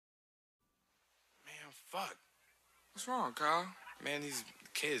Fuck. What's wrong, Kyle? Man, these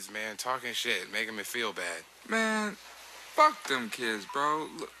kids, man, talking shit, making me feel bad. Man, fuck them kids, bro.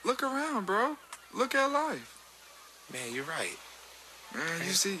 Look around, bro. Look at life. Man, you're right. Man,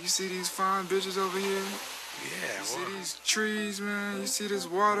 you see these fine bitches over here? Yeah, You see these trees, man? You see this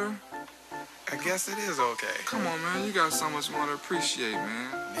water? I guess it is okay. Come on, man. You got so much more to appreciate,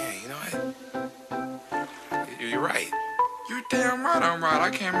 man. Man, you know what? You're right. You're damn right I'm right. I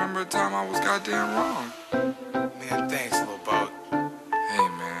can't remember a time I was goddamn wrong. Man, thanks, little boat. Hey,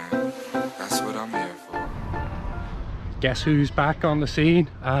 man. That's what I'm here for. Guess who's back on the scene?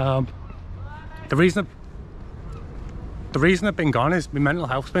 The reason I've been gone is my mental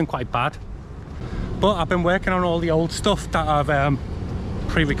health's been quite bad. But I've been working on all the old stuff that I've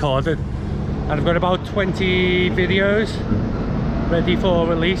pre-recorded. And I've got about 20 videos ready for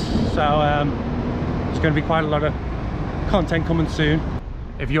release. So there's going to be quite a lot of content coming soon.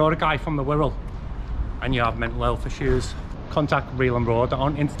 If you're a guy from the Wirral and you have mental health issues, contact Real and Raw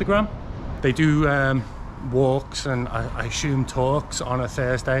on Instagram. They do walks and I assume talks on a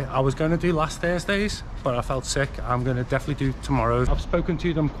Thursday. I was going to do last Thursdays, but I felt sick. I'm going to definitely do tomorrow. I've spoken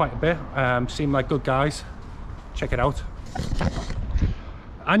to them quite a bit. Seem like good guys. Check it out.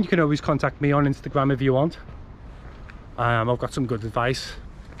 And you can always contact me on Instagram if you want. I've got some good advice.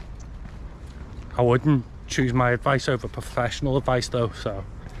 I wouldn't choose my advice over professional advice though, so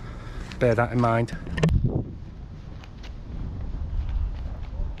bear that in mind.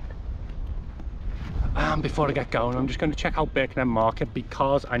 And before I get going, I'm just going to check out Birkenhead Market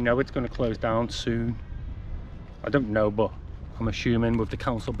because I know it's going to close down soon. I don't know, but I'm assuming with the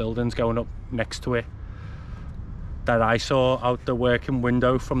council buildings going up next to it that I saw out the working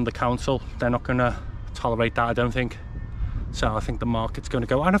window from the council, they're not going to tolerate that, I don't think. So I think the market's going to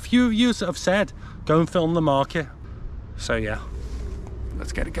go. And a few of you have said, go and film the market. So yeah,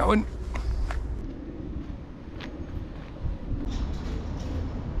 let's get it going.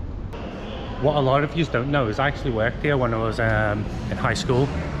 What a lot of you don't know is I actually worked here when I was in high school.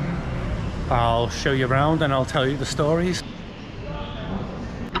 I'll show you around and I'll tell you the stories.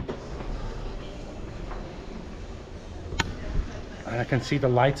 And I can see the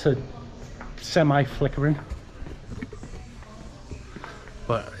lights are semi-flickering.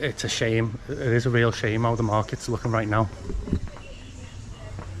 But it's a shame, it is a real shame how the market's looking right now.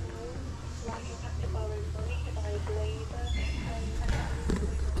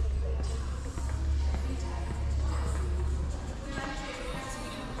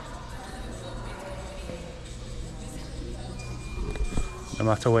 No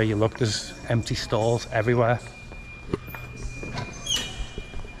matter where you look, there's empty stalls everywhere.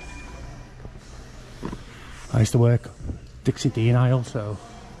 I used to work Dixie Dean aisle, so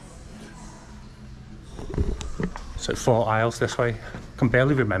 4 aisles this way. Can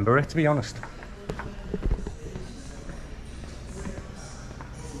barely remember it, to be honest.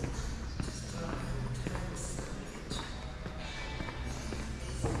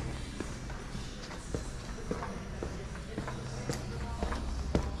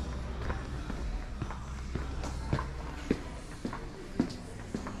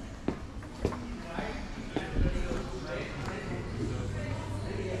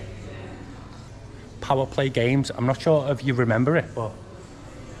 Power play games. I'm not sure if you remember it, but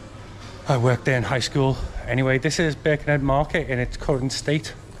I worked there in high school. Anyway, this is Birkenhead Market in its current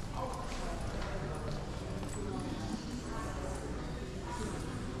state.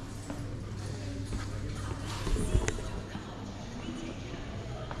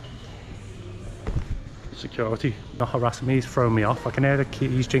 Security not harassing me, he's throwing me off. I can hear the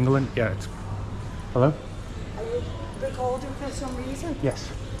keys jingling. Yeah, it's... Hello? Are you recording for some reason? Yes.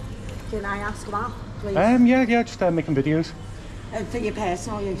 Can I ask about, please? Yeah, just making videos. For your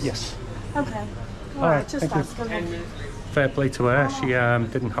personal use? Yes. Okay. All right, just thank asking. Fair play to her, she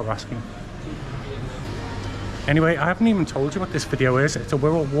didn't harass me. Anyway, I haven't even told you what this video is. It's a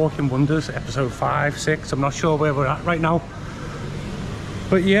Wirral Walking Wonders, episode 5, 6. I'm not sure where we're at right now.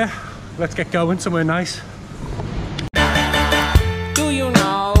 But yeah, let's get going somewhere nice. Do you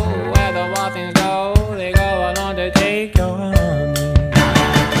know where the muffins go? They go along to take your honey.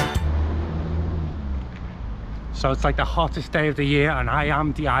 So it's like the hottest day of the year and I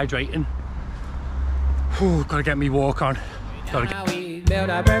am dehydrating. Whew, gotta get me walk on. Now we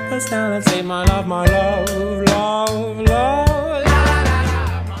build our breakfast down and say my love, love, love, love.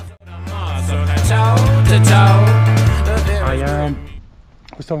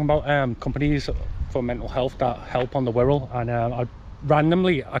 I was talking about companies for mental health that help on the Wirral, and I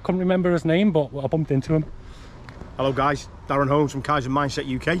couldn't remember his name, but I bumped into him. Hello guys, Darren Holmes from Kaiser Mindset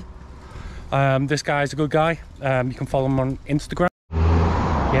UK. This guy's a good guy. You can follow him on Instagram.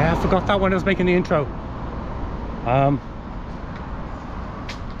 Yeah, I forgot that when I was making the intro.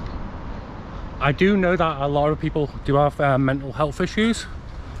 I do know that a lot of people do have mental health issues,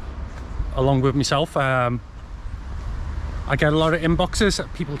 along with myself. I get a lot of inboxes,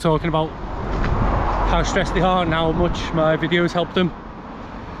 people talking about how stressed they are and how much my videos help them.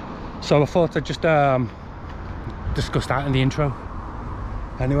 So I thought I'd just discuss that in the intro.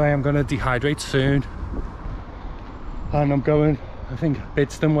 Anyway, I'm gonna dehydrate soon, and I'm going, I think,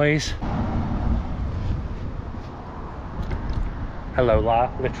 Bidston ways. Hello, La.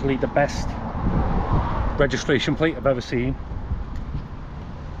 Literally the best registration plate I've ever seen.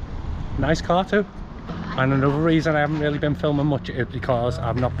 Nice car too. And another reason I haven't really been filming much is because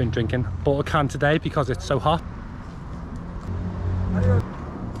I've not been drinking. Bought a can today because it's so hot.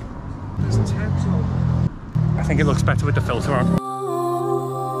 I think it looks better with the filter on.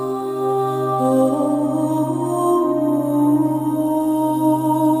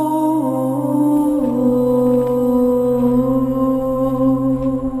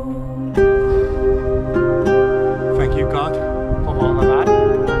 Thank you, God, for all of that.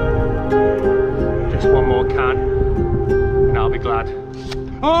 Just one more can and I'll be glad.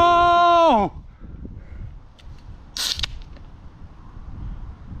 Oh!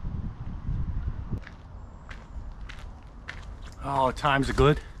 Oh, times are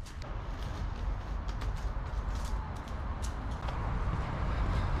good.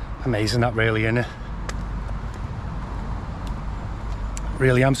 Amazing that, really, innit?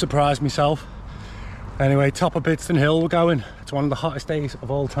 Really am surprised myself. Anyway, top of Bidston Hill we're going. It's one of the hottest days of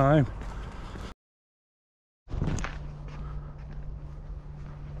all time.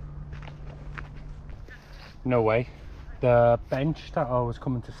 No way. The bench that I was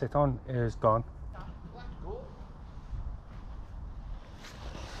coming to sit on is gone.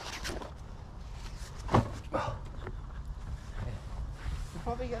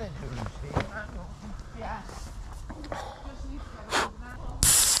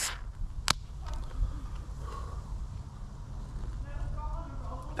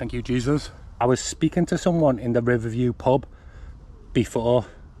 Thank you, Jesus. I was speaking to someone in the Riverview pub before,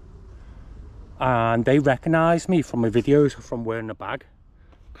 and they recognised me from my videos from wearing a bag.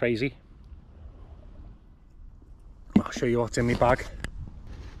 Crazy. I'll show you what's in my bag.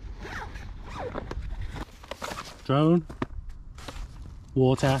 Drone,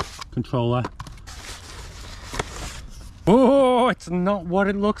 water, controller. Oh, it's not what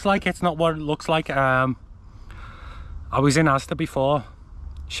it looks like. It's not what it looks like. I was in Asda before.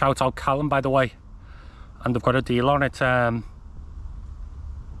 Shout out Callum, by the way, and they've got a deal on it.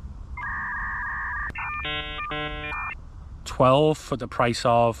 12 for the price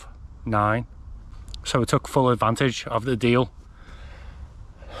of 9, so I took full advantage of the deal.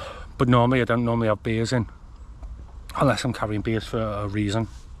 But normally I don't have beers in, unless I'm carrying beers for a reason.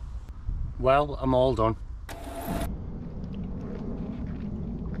 Well, I'm all done.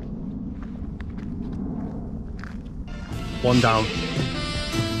 One down.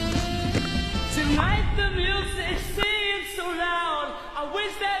 Tonight the music seems so loud. I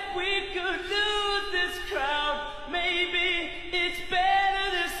wish that we could lose this crowd. Maybe it's better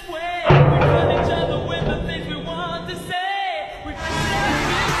this way. We find each other with the things we want to say. We could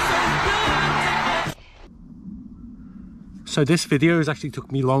have been so good. So this video has actually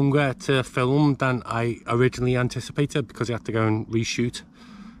took me longer to film than I originally anticipated, because I had to go and reshoot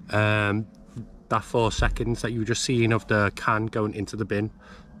that 4 seconds that you were just seeing of the can going into the bin.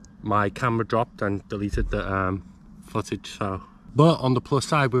 My camera dropped and deleted the footage. So, but on the plus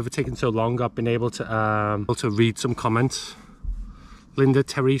side, with it taking so long, I've been able to read some comments. Linda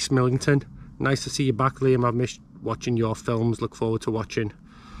Therese Millington, nice to see you back, Liam. I've missed watching your films. Look forward to watching.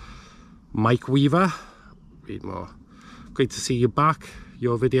 Mike Weaver, read more. Great to see you back.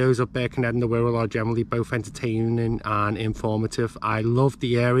 Your videos of Birkenhead and the Wirral are generally both entertaining and informative. I love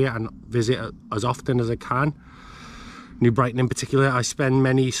the area and visit as often as I can. New Brighton in particular, I spend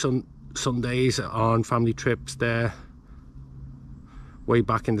many Sundays on family trips there way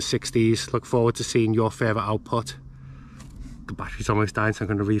back in the 60s. Look forward to seeing your further output. The battery's almost dying, so I'm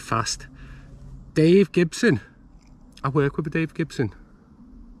going to read fast. Dave Gibson. I work with Dave Gibson,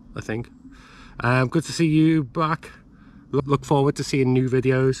 I think. Good to see you back. Look forward to seeing new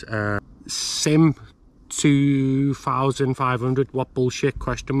videos. Sim 2500, what bullshit,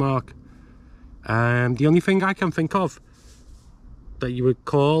 question mark. The only thing I can think of that you would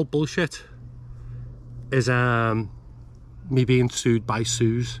call bullshit is me being sued by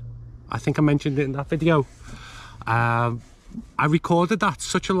Suze. I think I mentioned it in that video. I recorded that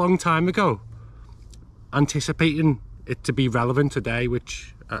such a long time ago, anticipating it to be relevant today,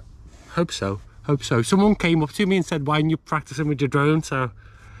 which hope so. Someone came up to me and said, why aren't you practicing with your drone? So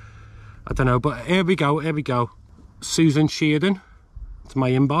I don't know, but here we go. Susan Sheardon to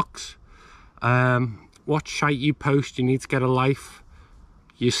my inbox. What shite you post, you need to get a life,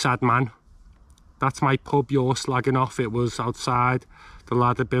 you sad man. That's my pub you're slagging off. It was outside, the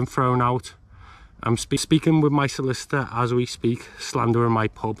lad had been thrown out. I'm speaking with my solicitor as we speak, slandering my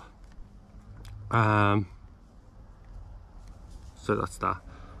pub. So that's that.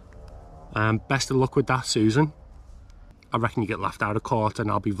 Best of luck with that, Susan. I reckon you get laughed out of court and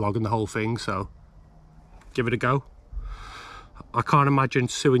I'll be vlogging the whole thing, so give it a go. I can't imagine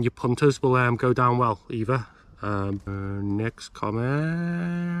suing your punters will go down well either. Next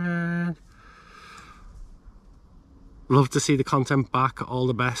comment. Love to see the content back, all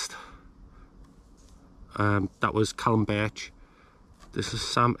the best. That was Callum Birch. This is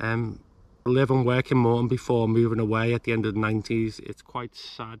Sam M. I live and work in Morton before moving away at the end of the 90s. It's quite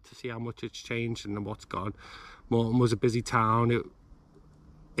sad to see how much it's changed and what's gone. Morton was a busy town.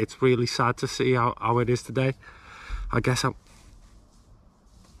 It's really sad to see how it is today. I guess I'm...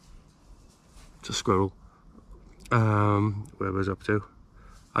 It's a squirrel. Where was I up to?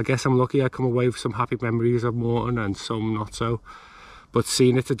 I guess I'm lucky I come away with some happy memories of Morton and some not so. But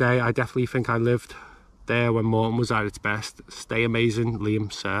seeing it today, I definitely think I lived there when Morton was at its best. Stay amazing,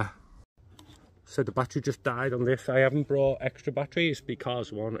 Liam, sir. So the battery just died on this. I haven't brought extra batteries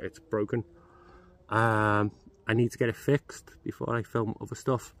because, one, it's broken. I need to get it fixed before I film other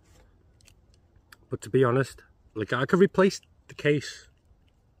stuff. But to be honest, like, I could replace the case.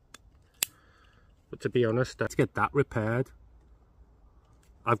 But to be honest, let's get that repaired.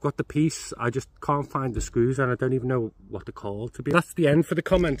 I've got the piece, I just can't find the screws and I don't even know what they're called. That's the end for the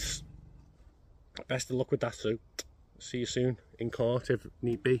comments. Best of luck with that, Sue. See you soon in court if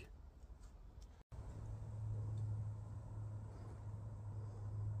need be.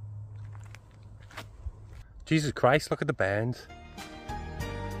 Jesus Christ, look at the burns.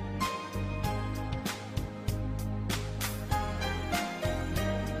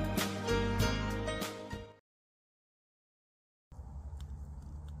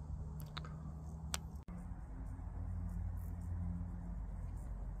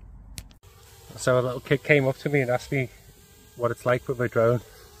 So a little kid came up to me and asked me what it's like with my drone.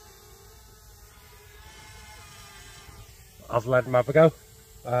 I've let him have a go.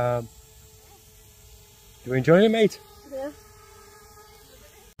 You enjoying it, mate? Yeah.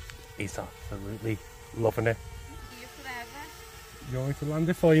 He's absolutely loving it. See you forever. You want me to land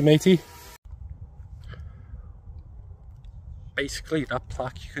it for you, matey? Basically, that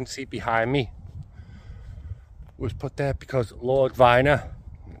plaque you can see behind me was put there because Lord Viner,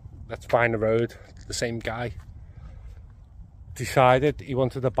 that's Viner Road, the same guy, decided he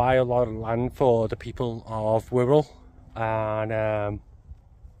wanted to buy a lot of land for the people of Wirral, and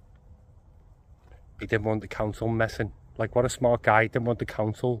he didn't want the council messing. Like, what a smart guy, he didn't want the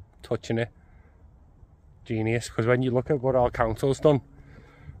council touching it. Genius, because when you look at what our council's done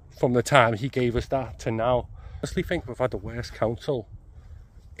from the time he gave us that to now, I honestly think we've had the worst council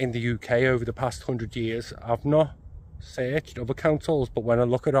in the UK over the past 100 years. I've not searched other councils, but when I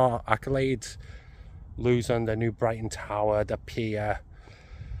look at our accolades, losing the new Brighton Tower, the pier,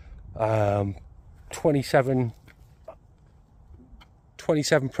 27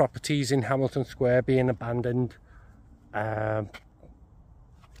 properties in Hamilton Square being abandoned, right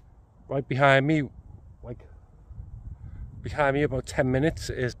behind me, like behind me about 10 minutes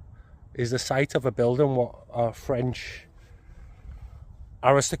is the site of a building what a French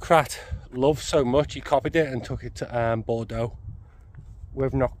aristocrat loved so much he copied it and took it to Bordeaux.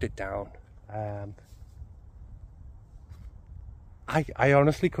 We've knocked it down. I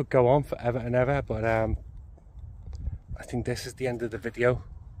honestly could go on forever and ever, but I think this is the end of the video.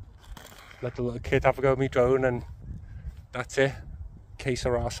 Let the little kid have a go at me drone and that's it. Que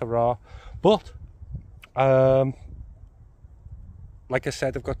sera, sera. But like I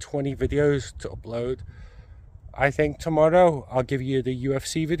said, I've got 20 videos to upload. I think tomorrow I'll give you the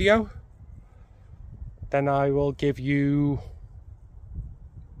UFC video. Then I will give you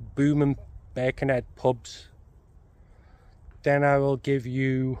Boom and Birkenhead pubs. Then I will give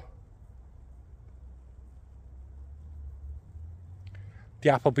you the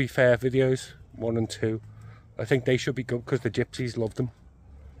Appleby Fair videos, 1 and 2. I think they should be good because the gypsies love them.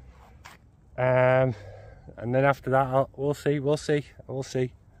 And then after that, we'll see.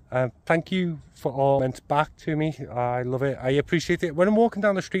 Thank you for all comments back to me. I love it. I appreciate it. When I'm walking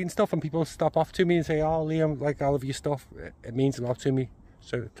down the street and stuff and people stop off to me and say, "Oh, Liam, like, I love your stuff," it means a lot to me.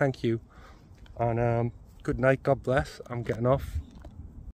 So thank you. And good night. God bless. I'm getting off.